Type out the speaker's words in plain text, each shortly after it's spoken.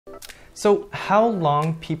So how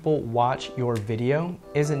long people watch your video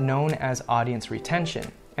is known as audience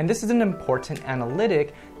retention. And this is an important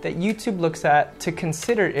analytic that YouTube looks at to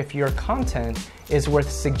consider if your content is worth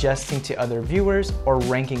suggesting to other viewers or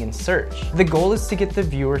ranking in search. The goal is to get the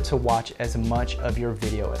viewer to watch as much of your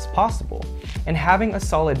video as possible. And having a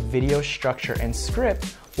solid video structure and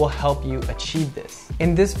script will help you achieve this.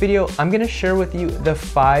 In this video, I'm gonna share with you the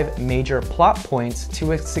 5 major plot points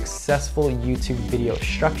to a successful YouTube video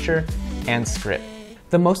structure and script.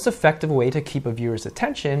 The most effective way to keep a viewer's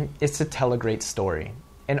attention is to tell a great story.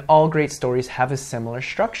 And all great stories have a similar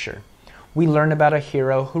structure. We learn about a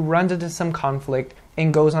hero who runs into some conflict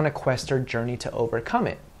and goes on a quest or journey to overcome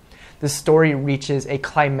it. The story reaches a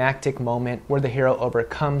climactic moment where the hero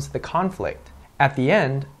overcomes the conflict. At the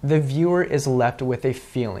end, the viewer is left with a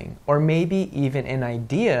feeling, or maybe even an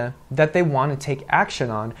idea that they want to take action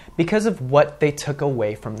on because of what they took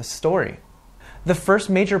away from the story. The first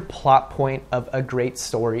major plot point of a great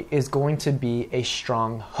story is going to be a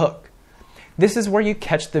strong hook. This is where you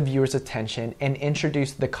catch the viewer's attention and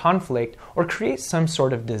introduce the conflict or create some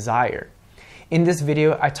sort of desire. In this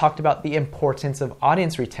video, I talked about the importance of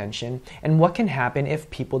audience retention and what can happen if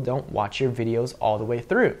people don't watch your videos all the way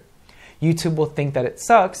through. YouTube will think that it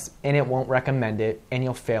sucks and it won't recommend it, and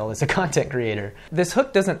you'll fail as a content creator. This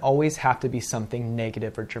hook doesn't always have to be something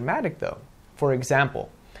negative or dramatic though. For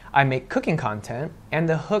example, I make cooking content, and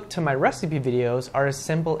the hook to my recipe videos are as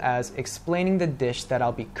simple as explaining the dish that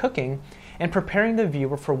I'll be cooking and preparing the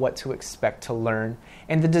viewer for what to expect to learn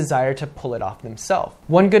and the desire to pull it off themselves.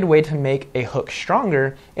 One good way to make a hook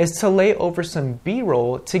stronger is to lay over some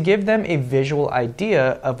B-roll to give them a visual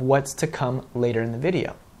idea of what's to come later in the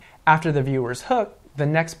video. After the viewer's hook, the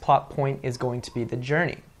next plot point is going to be the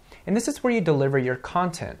journey. And this is where you deliver your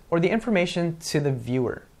content or the information to the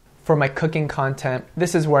viewer. For my cooking content,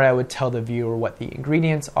 this is where I would tell the viewer what the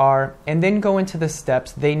ingredients are and then go into the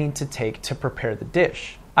steps they need to take to prepare the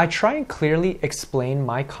dish. I try and clearly explain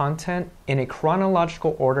my content in a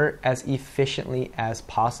chronological order as efficiently as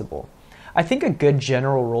possible. I think a good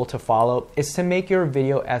general rule to follow is to make your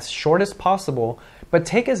video as short as possible, but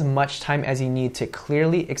take as much time as you need to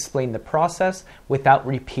clearly explain the process without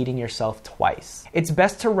repeating yourself twice. It's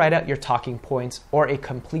best to write out your talking points or a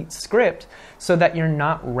complete script so that you're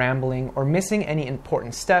not rambling or missing any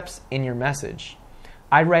important steps in your message.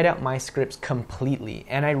 I write out my scripts completely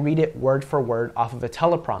and I read it word for word off of a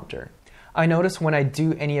teleprompter. I notice when I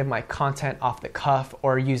do any of my content off the cuff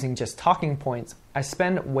or using just talking points, I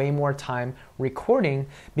spend way more time recording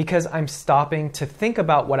because I'm stopping to think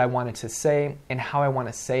about what I wanted to say and how I want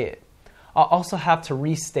to say it. I'll also have to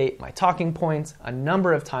restate my talking points a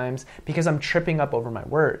number of times because I'm tripping up over my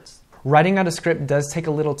words. Writing out a script does take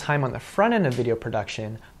a little time on the front end of video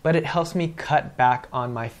production, but it helps me cut back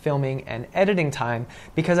on my filming and editing time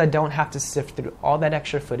because I don't have to sift through all that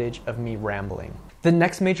extra footage of me rambling. The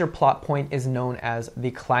next major plot point is known as the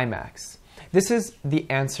climax. This is the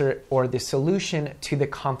answer or the solution to the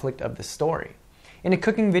conflict of the story. In a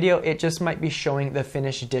cooking video, it just might be showing the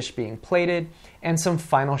finished dish being plated and some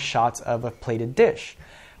final shots of a plated dish.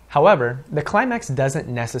 However, the climax doesn't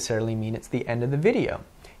necessarily mean it's the end of the video.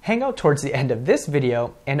 Hang out towards the end of this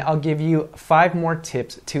video and I'll give you 5 more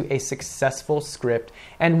tips to a successful script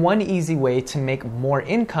and one easy way to make more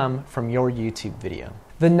income from your YouTube video.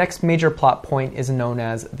 The next major plot point is known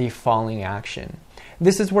as the falling action.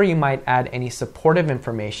 This is where you might add any supportive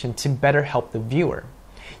information to better help the viewer.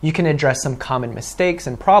 You can address some common mistakes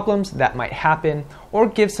and problems that might happen or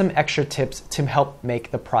give some extra tips to help make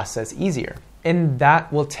the process easier. And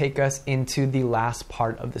that will take us into the last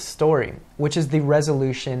part of the story, which is the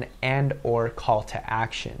resolution and or call to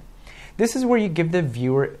action. This is where you give the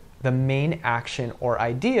viewer the main action or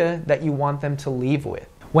idea that you want them to leave with.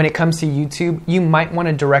 When it comes to YouTube, you might want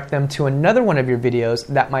to direct them to another one of your videos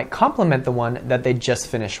that might complement the one that they just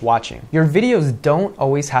finished watching. Your videos don't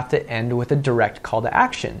always have to end with a direct call to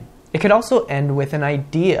action. It could also end with an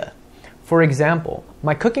idea. For example,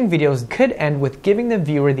 my cooking videos could end with giving the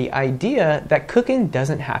viewer the idea that cooking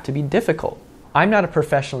doesn't have to be difficult. I'm not a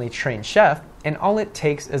professionally trained chef, and all it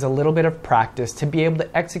takes is a little bit of practice to be able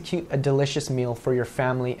to execute a delicious meal for your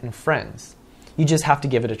family and friends. You just have to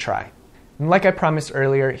give it a try. And like I promised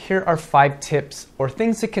earlier, here are 5 tips or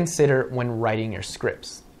things to consider when writing your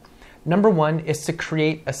scripts. Number 1 is to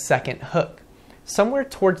create a second hook. Somewhere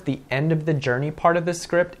towards the end of the journey part of the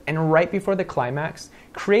script and right before the climax,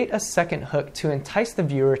 create a second hook to entice the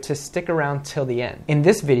viewer to stick around till the end. In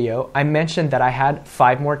this video, I mentioned that I had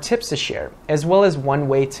 5 more tips to share, as well as one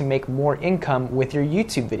way to make more income with your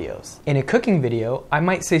YouTube videos. In a cooking video, I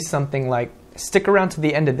might say something like, stick around to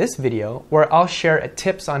the end of this video where I'll share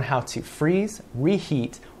tips on how to freeze,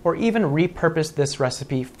 reheat, or even repurpose this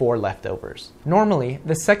recipe for leftovers. Normally,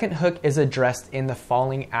 the second hook is addressed in the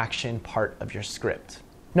following action part of your script.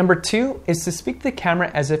 Number 2 is to speak to the camera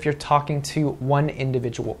as if you're talking to one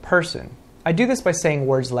individual person. I do this by saying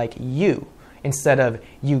words like you instead of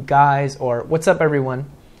you guys or what's up everyone.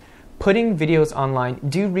 Putting videos online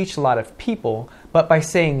do reach a lot of people, but by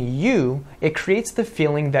saying you, it creates the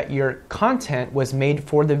feeling that your content was made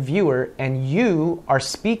for the viewer and you are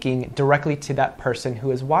speaking directly to that person who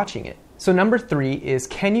is watching it. So number 3 is,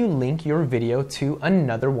 can you link your video to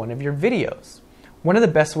another one of your videos? One of the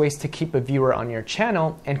best ways to keep a viewer on your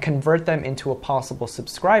channel and convert them into a possible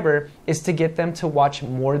subscriber is to get them to watch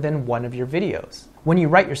more than one of your videos. When you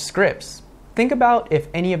write your scripts, think about if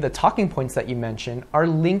any of the talking points that you mention are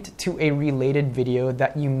linked to a related video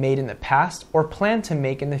that you made in the past or plan to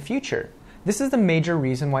make in the future. This is the major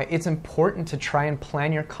reason why it's important to try and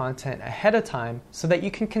plan your content ahead of time so that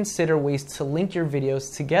you can consider ways to link your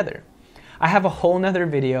videos together. I have a whole nother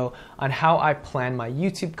video on how I plan my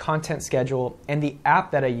YouTube content schedule and the app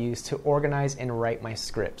that I use to organize and write my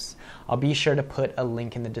scripts. I'll be sure to put a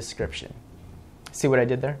link in the description. See what I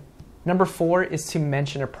did there? Number 4 is to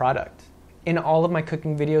mention a product. In all of my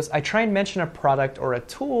cooking videos, I try and mention a product or a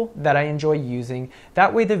tool that I enjoy using.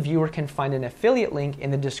 That way the viewer can find an affiliate link in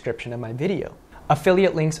the description of my video.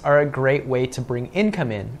 Affiliate links are a great way to bring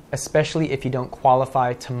income in, especially if you don't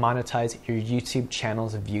qualify to monetize your YouTube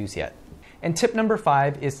channel's views yet. And tip number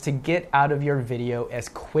 5 is to get out of your video as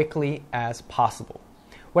quickly as possible.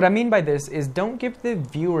 What I mean by this is don't give the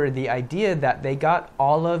viewer the idea that they got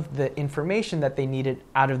all of the information that they needed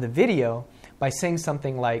out of the video by saying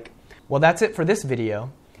something like, well, that's it for this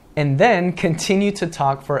video, and then continue to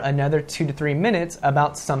talk for another 2 to 3 minutes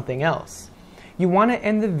about something else. You want to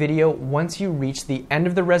end the video once you reach the end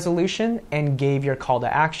of the resolution and gave your call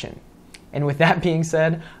to action. And with that being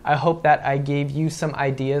said, I hope that I gave you some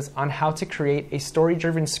ideas on how to create a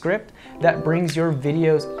story-driven script that brings your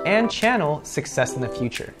videos and channel success in the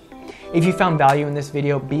future. If you found value in this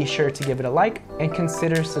video, be sure to give it a like and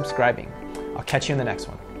consider subscribing. I'll catch you in the next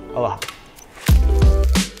one. Aloha.